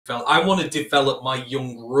I want to develop my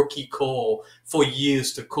young rookie core for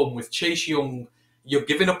years to come. With Chase Young, you're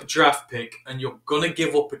giving up a draft pick and you're going to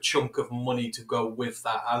give up a chunk of money to go with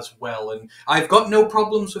that as well. And I've got no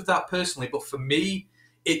problems with that personally, but for me,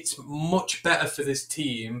 it's much better for this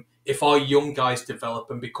team if our young guys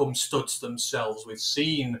develop and become studs themselves. We've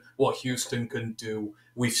seen what Houston can do.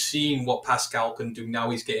 We've seen what Pascal can do.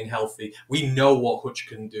 Now he's getting healthy. We know what Hutch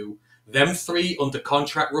can do. Them three under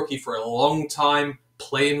contract rookie for a long time,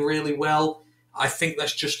 playing really well. I think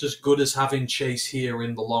that's just as good as having Chase here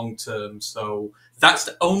in the long term. So that's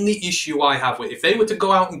the only issue I have with it. If they were to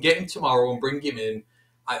go out and get him tomorrow and bring him in,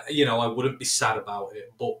 I wouldn't be sad about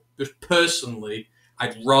it. But just personally,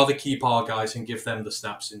 I'd rather keep our guys and give them the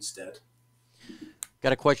snaps instead.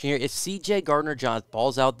 Got a question here. If C.J. Gardner-Johnson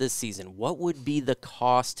balls out this season, what would be the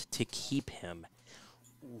cost to keep him?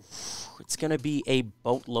 It's going to be a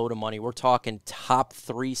boatload of money. We're talking top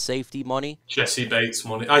 3 safety money. Jesse Bates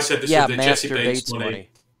money. I said this is the Jesse Bates money.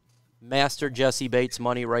 Master Jesse Bates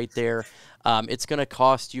money right there. It's going to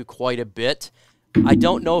cost you quite a bit. I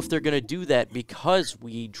don't know if they're going to do that because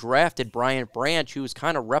we drafted Bryant Branch, who was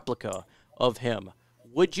kind of replica of him.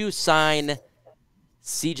 Would you sign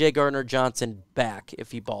C.J. Gardner-Johnson back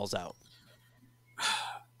if he balls out?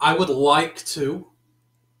 I would like to,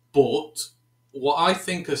 but what I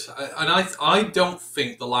think is, and I don't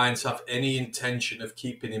think the Lions have any intention of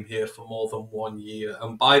keeping him here for more than 1 year.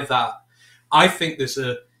 And by that, I think there's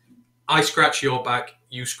a I scratch your back,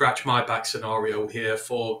 you scratch my back scenario here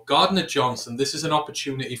for Gardner-Johnson. This is an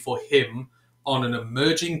opportunity for him on an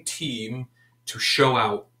emerging team to show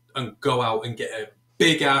out and go out and get a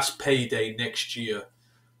big-ass payday next year.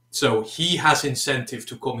 So he has incentive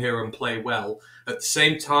to come here and play well. At the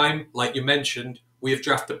same time, like you mentioned, we have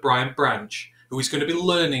drafted Bryant Branch, who is going to be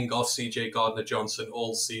learning off C.J. Gardner-Johnson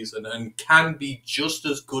all season and can be just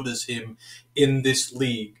as good as him in this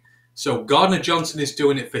league. So Gardner-Johnson is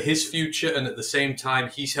doing it for his future, and at the same time,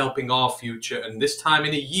 he's helping our future. And this time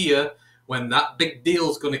in a year, when that big deal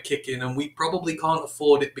is going to kick in, and we probably can't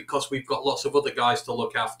afford it because we've got lots of other guys to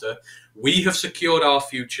look after, we have secured our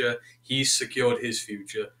future, he's secured his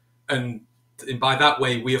future. And by that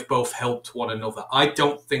way, we have both helped one another. I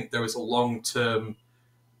don't think there is a long-term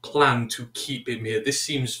plan to keep him here. This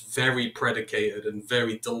seems very predicated and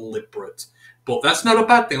very deliberate. But that's not a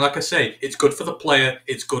bad thing. Like I say, it's good for the player,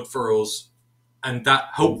 it's good for us. And that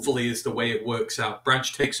hopefully is the way it works out.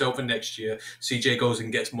 Branch takes over next year. CJ goes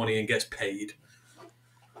and gets money and gets paid.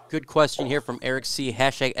 Good question here from Eric C.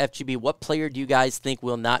 Hashtag FGB. What player do you guys think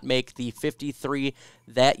will not make the 53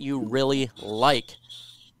 that you really like?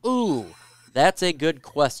 Ooh, that's a good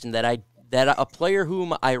question. That a player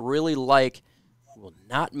whom I really like will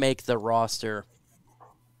not make the roster.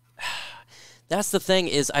 That's the thing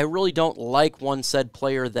is I really don't like one said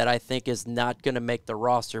player that I think is not going to make the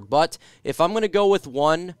roster. But if I'm going to go with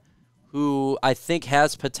one who I think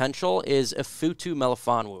has potential is Ifutu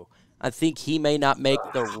Melifonwu. I think he may not make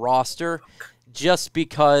the roster just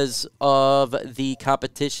because of the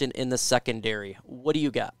competition in the secondary. What do you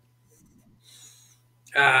got?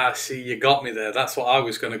 See, you got me there. That's what I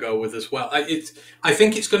was going to go with as well. I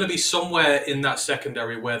think it's going to be somewhere in that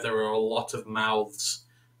secondary where there are a lot of mouths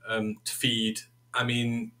to feed. I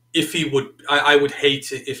mean, if he would, I would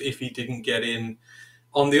hate it if he didn't get in.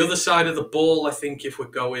 On the other side of the ball, I think if we're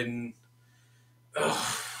going,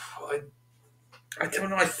 I don't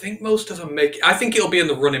know. I think most of them make it. I think it'll be in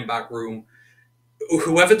the running back room.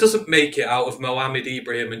 Whoever doesn't make it out of Mohamed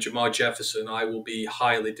Ibrahim and Jahmyr Jefferson, I will be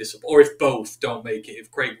highly disappointed. Or if both don't make it,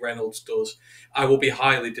 if Craig Reynolds does, I will be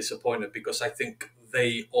highly disappointed because I think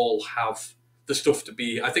they all have the stuff to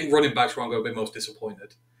be. I think running backs where I'm going to be most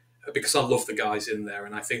disappointed because I love the guys in there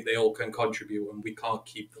and I think they all can contribute and we can't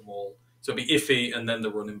keep them all. So it'll be Iffy and then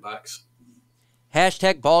the running backs.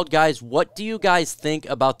 Hashtag bald guys, what do you guys think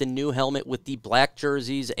about the new helmet with the black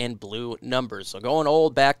jerseys and blue numbers? So going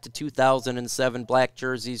old back to 2007, black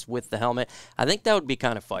jerseys with the helmet. I think that would be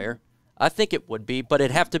kind of fire. I think it would be, but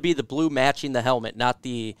it'd have to be the blue matching the helmet, not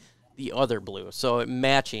the other blue. So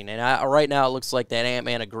matching, and right now it looks like that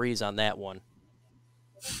Ant-Man agrees on that one.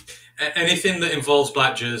 Anything that involves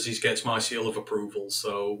black jerseys gets my seal of approval.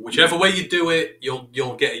 So whichever way you do it,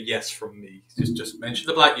 you'll get a yes from me. Just mention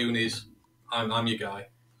the black unis. I'm your guy.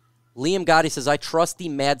 Liam Gotti says, I trust the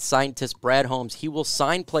mad scientist Brad Holmes. He will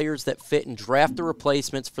sign players that fit and draft the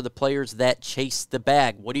replacements for the players that chase the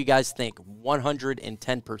bag. What do you guys think?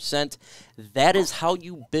 110%. That is how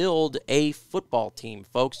you build a football team,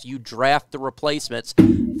 folks. You draft the replacements.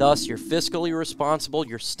 Thus, you're fiscally responsible,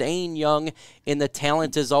 you're staying young, and the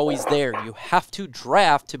talent is always there. You have to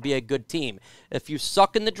draft to be a good team. If you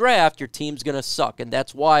suck in the draft, your team's going to suck, and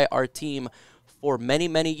that's why our team for many,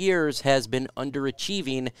 many years has been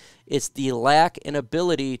underachieving. It's the lack and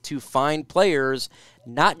ability to find players,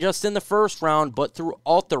 not just in the first round, but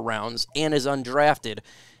throughout the rounds, and is undrafted.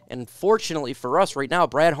 And fortunately for us right now,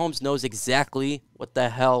 Brad Holmes knows exactly what the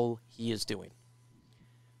hell he is doing.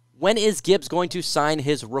 When is Gibbs going to sign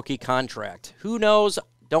his rookie contract? Who knows?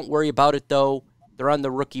 Don't worry about it, though. They're on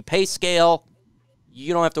the rookie pay scale.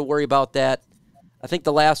 You don't have to worry about that. I think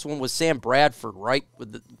the last one was Sam Bradford, right?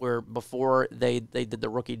 Where before they did the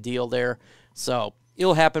rookie deal there. So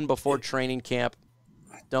it'll happen before training camp.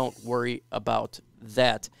 Don't worry about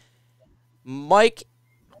that. Mike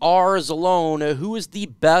R. Zalone, who is the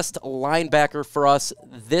best linebacker for us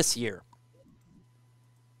this year?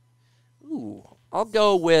 Ooh, I'll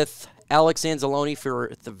go with Alex Anzalone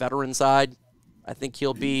for the veteran side. I think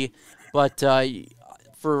he'll be. But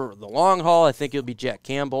for the long haul, I think it'll be Jack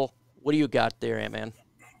Campbell. What do you got there, Ant-Man?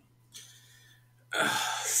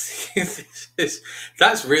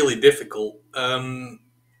 That's really difficult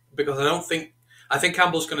because I think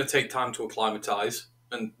Campbell's going to take time to acclimatise,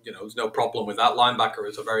 and there's no problem with that. Linebacker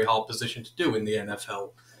is a very hard position to do in the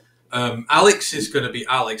NFL. Alex is going to be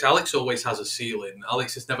Alex. Alex always has a ceiling.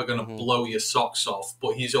 Alex is never going to blow your socks off,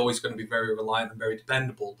 but he's always going to be very reliant and very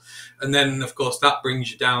dependable. And then, of course, that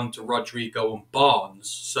brings you down to Rodrigo and Barnes.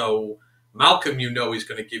 So Malcolm, is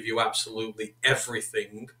going to give you absolutely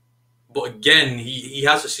everything. But again, he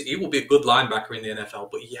will be a good linebacker in the NFL,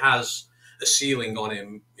 but he has a ceiling on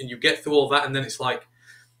him. And you get through all that, and then it's like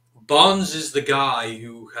Barnes is the guy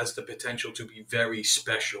who has the potential to be very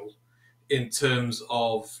special in terms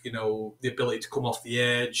of, the ability to come off the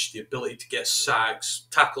edge, the ability to get sacks,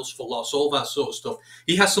 tackles for loss, all that sort of stuff.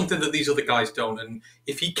 He has something that these other guys don't. And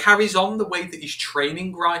if he carries on the way that he's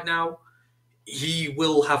training right now, he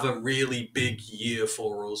will have a really big year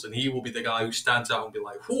for us. And he will be the guy who stands out and be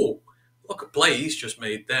like, whoa, look at play he's just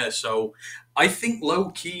made there. So I think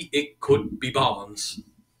low-key it could be Barnes.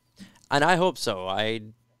 And I hope so. I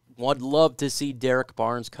would love to see Derek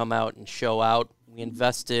Barnes come out and show out. We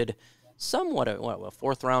invested somewhat a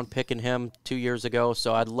fourth-round pick in him 2 years ago,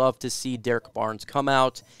 so I'd love to see Derek Barnes come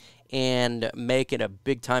out and make it a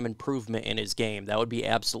big-time improvement in his game. That would be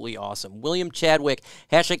absolutely awesome. William Chadwick,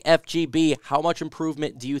 #FGB, how much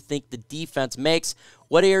improvement do you think the defense makes?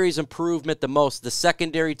 What areas improvement the most? The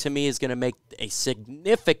secondary, to me, is going to make a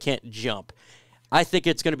significant jump. I think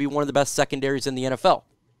it's going to be one of the best secondaries in the NFL.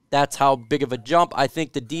 That's how big of a jump. I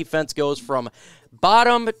think the defense goes from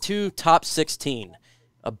bottom to top 16.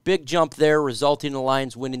 A big jump there, resulting in the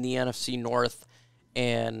Lions winning the NFC North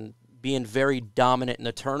and being very dominant in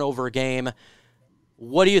the turnover game.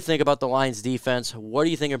 What do you think about the Lions' defense? What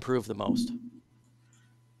do you think improved the most?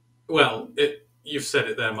 Well, you've said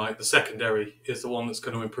it there, Mike. The secondary is the one that's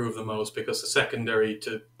going to improve the most because the secondary,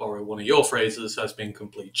 to borrow one of your phrases, has been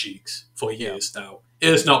complete cheeks for years now.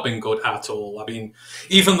 It has not been good at all. I mean,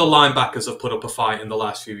 even the linebackers have put up a fight in the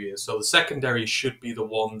last few years. So the secondary should be the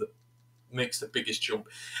one that makes the biggest jump.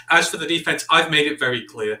 As for the defense, I've made it very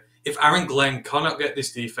clear. If Aaron Glenn cannot get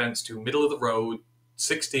this defense to middle of the road,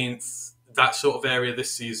 16th, that sort of area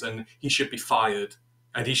this season, he should be fired.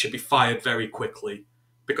 And he should be fired very quickly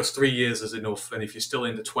because 3 years is enough. And if you're still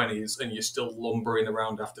in the 20s and you're still lumbering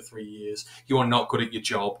around after 3 years, you are not good at your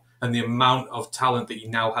job. And the amount of talent that he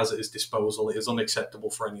now has at his disposal is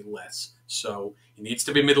unacceptable for any less. So he needs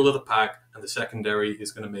to be middle of the pack, and the secondary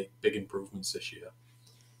is going to make big improvements this year.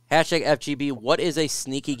 #FGB, what is a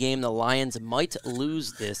sneaky game the Lions might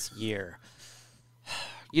lose this year?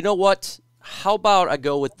 You know what? How about I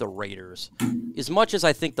go with the Raiders? As much as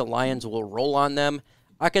I think the Lions will roll on them,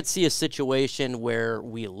 I could see a situation where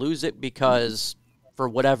we lose it because, for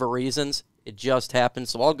whatever reasons, it just happens.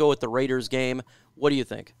 So I'll go with the Raiders game. What do you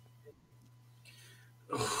think?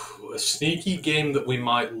 A sneaky game that we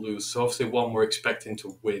might lose. So obviously one we're expecting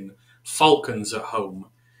to win. Falcons at home.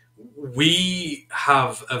 We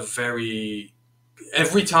have every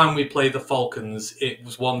time we play the Falcons, it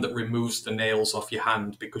was one that removes the nails off your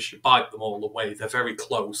hand because you bite them all away. They're very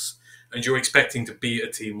close, and you're expecting to beat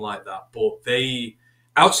a team like that. But they,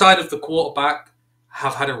 outside of the quarterback,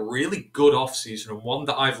 have had a really good offseason, and one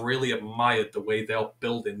that I've really admired the way they're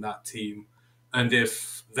building that team. And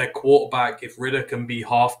if their quarterback, if Ridder can be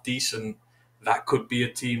half decent, that could be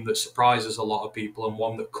a team that surprises a lot of people and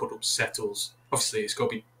one that could upset us. Obviously, it's going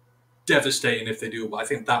to be devastating if they do, but I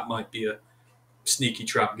think that might be a sneaky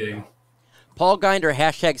trap game. Paul Ginder,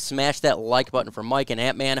 #smash that like button for Mike and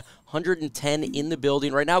Ant-Man. 110 in the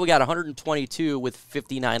building. Right now we got 122 with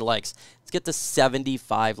 59 likes. Let's get to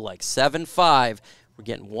 75 likes. 7-5. We're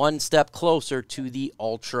getting one step closer to the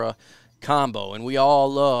Ultra combo, and we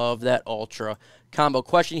all love that Ultra combo.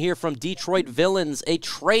 Question here from Detroit Villains, a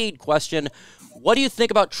trade question. What do you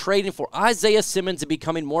think about trading for Isaiah Simmons and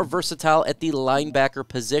becoming more versatile at the linebacker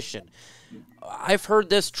position? I've heard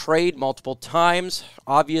this trade multiple times.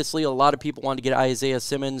 Obviously, a lot of people wanted to get Isaiah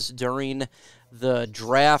Simmons during the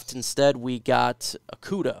draft. Instead, we got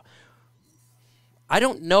Okudah. I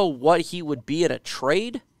don't know what he would be in a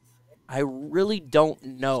trade. I really don't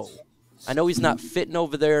know. I know he's not fitting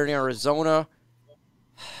over there in Arizona.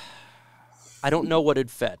 I don't know what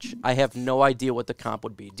it'd fetch. I have no idea what the comp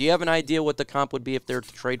would be. Do you have an idea what the comp would be if they were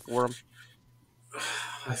to trade for him?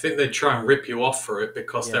 I think they'd try and rip you off for it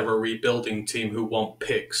because they're a rebuilding team who want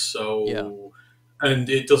picks. So, and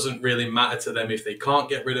it doesn't really matter to them if they can't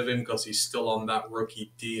get rid of him because he's still on that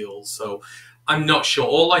rookie deal. So I'm not sure.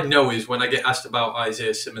 All I know is when I get asked about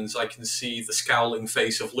Isaiah Simmons, I can see the scowling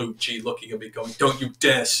face of Luke G looking at me going, don't you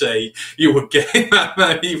dare say you would get him,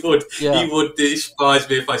 man. He would despise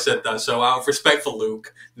me if I said that. So out of respect for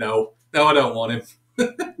Luke, no, I don't want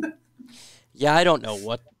him. Yeah, I don't know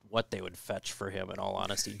what they would fetch for him, in all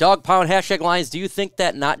honesty. Dog Pound, #Lions, do you think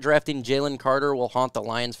that not drafting Jalen Carter will haunt the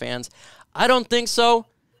Lions fans? I don't think so.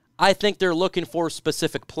 I think they're looking for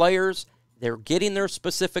specific players. They're getting their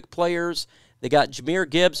specific players. They got Jahmyr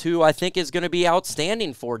Gibbs, who I think is going to be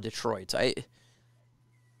outstanding for Detroit.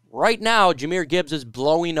 Right now, Jahmyr Gibbs is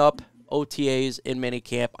blowing up OTAs in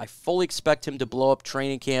minicamp. I fully expect him to blow up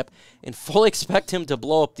training camp and fully expect him to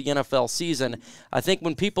blow up the NFL season. I think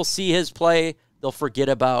when people see his play, they'll forget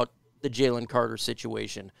about the Jalen Carter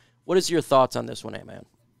situation. What is your thoughts on this one, man?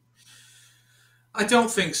 I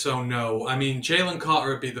don't think so, no. I mean, Jalen Carter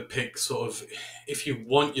would be the pick sort of, if you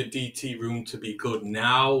want your DT room to be good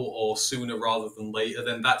now or sooner rather than later,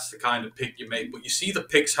 then that's the kind of pick you make. But you see the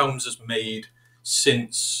picks Holmes has made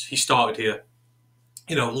since he started here.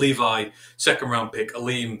 You know, Levi, second-round pick.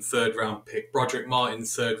 Aleem, third-round pick. Broderick Martin,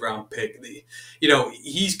 third-round pick.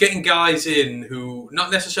 He's getting guys in who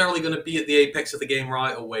not necessarily going to be at the apex of the game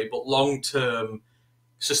right away, but long-term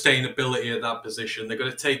sustainability at that position. They're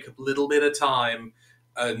going to take a little bit of time,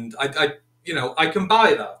 and I can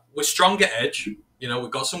buy that. We're strong at edge. You know,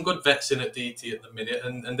 we've got some good vets in at DT at the minute,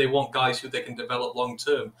 and they want guys who they can develop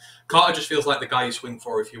long-term. Carter just feels like the guy you swing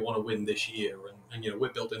for if you want to win this year, and we're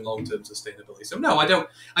building long-term sustainability. So no, I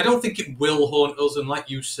don't think it will haunt us. And like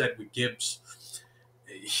you said with Gibbs,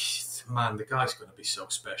 man, the guy's going to be so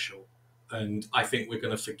special, and I think we're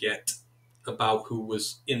going to forget about who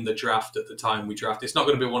was in the draft at the time we drafted. It's not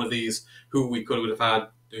going to be one of these who we could have had,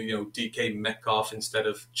 DK Metcalf instead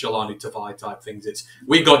of Jelani Tavai type things. It's,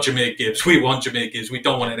 we got Jahmyr Gibbs. We want Jahmyr Gibbs. We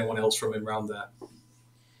don't want anyone else from him around there.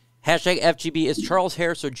 #FGB, is Charles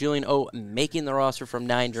Harris or Julian O making the roster from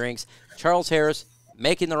 9 Drinks? Charles Harris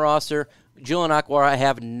making the roster. Julian Akwara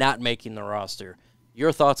have not making the roster.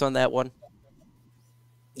 Your thoughts on that one?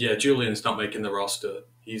 Yeah, Julian's not making the roster.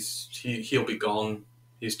 He'll be gone.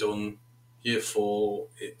 He's done. Year 4.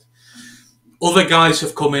 Other guys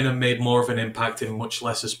have come in and made more of an impact in much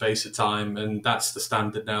lesser space of time, and that's the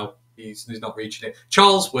standard now. He's not reaching it.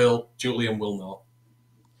 Charles will. Julian will not.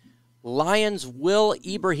 Lions, will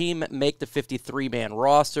Ibrahim make the 53-man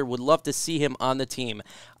roster? Would love to see him on the team.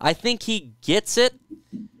 I think he gets it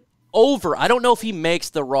over. I don't know if he makes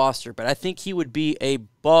the roster, but I think he would be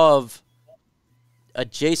above a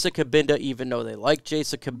Jasa Kabinda, even though they like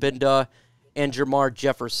Jasa Kabinda, and Jermar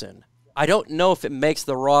Jefferson. I don't know if it makes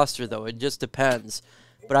the roster, though. It just depends.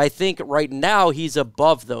 But I think right now he's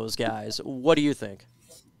above those guys. What do you think?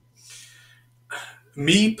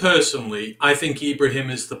 Me, personally, I think Ibrahim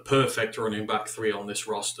is the perfect running back 3 on this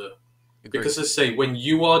roster. Agreed. Because, as I say, when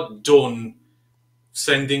you are done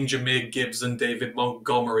sending Jahmyr Gibbs and David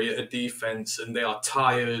Montgomery at a defense and they are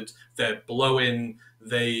tired, they're blowing,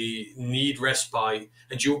 they need respite,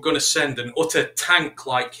 and you're going to send an utter tank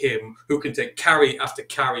like him who can take carry after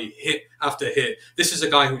carry, hit after hit. This is a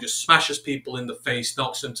guy who just smashes people in the face,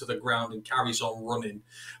 knocks them to the ground, and carries on running.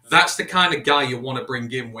 That's the kind of guy you want to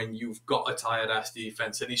bring in when you've got a tired-ass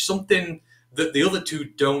defense, and he's something that the other two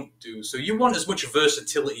don't do. So you want as much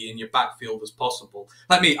versatility in your backfield as possible.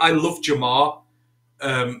 Like me, I love Jahmyr,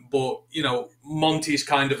 but, Monty's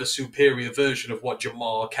kind of a superior version of what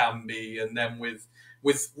Jahmyr can be, and then with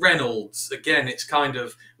Reynolds, again, it's kind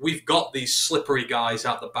of, we've got these slippery guys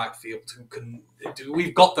out the backfield who can do,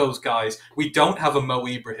 we've got those guys. We don't have a Mo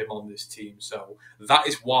Ibrahim on this team, so that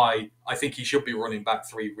is why I think he should be running back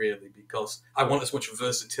 3, really, because I want as much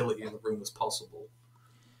versatility in the room as possible.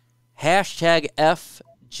 #FJB,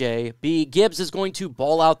 Gibbs is going to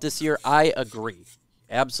ball out this year. I agree.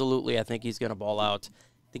 Absolutely, I think he's going to ball out.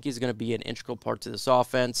 I think he's going to be an integral part to this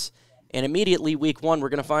offense. And immediately, week 1, we're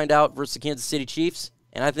going to find out versus the Kansas City Chiefs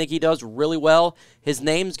and I think he does really well. His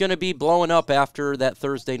name's going to be blowing up after that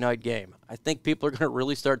Thursday night game. I think people are going to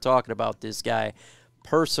really start talking about this guy.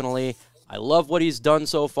 Personally, I love what he's done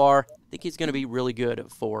so far. I think he's going to be really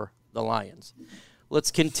good for the Lions.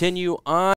 Let's continue on.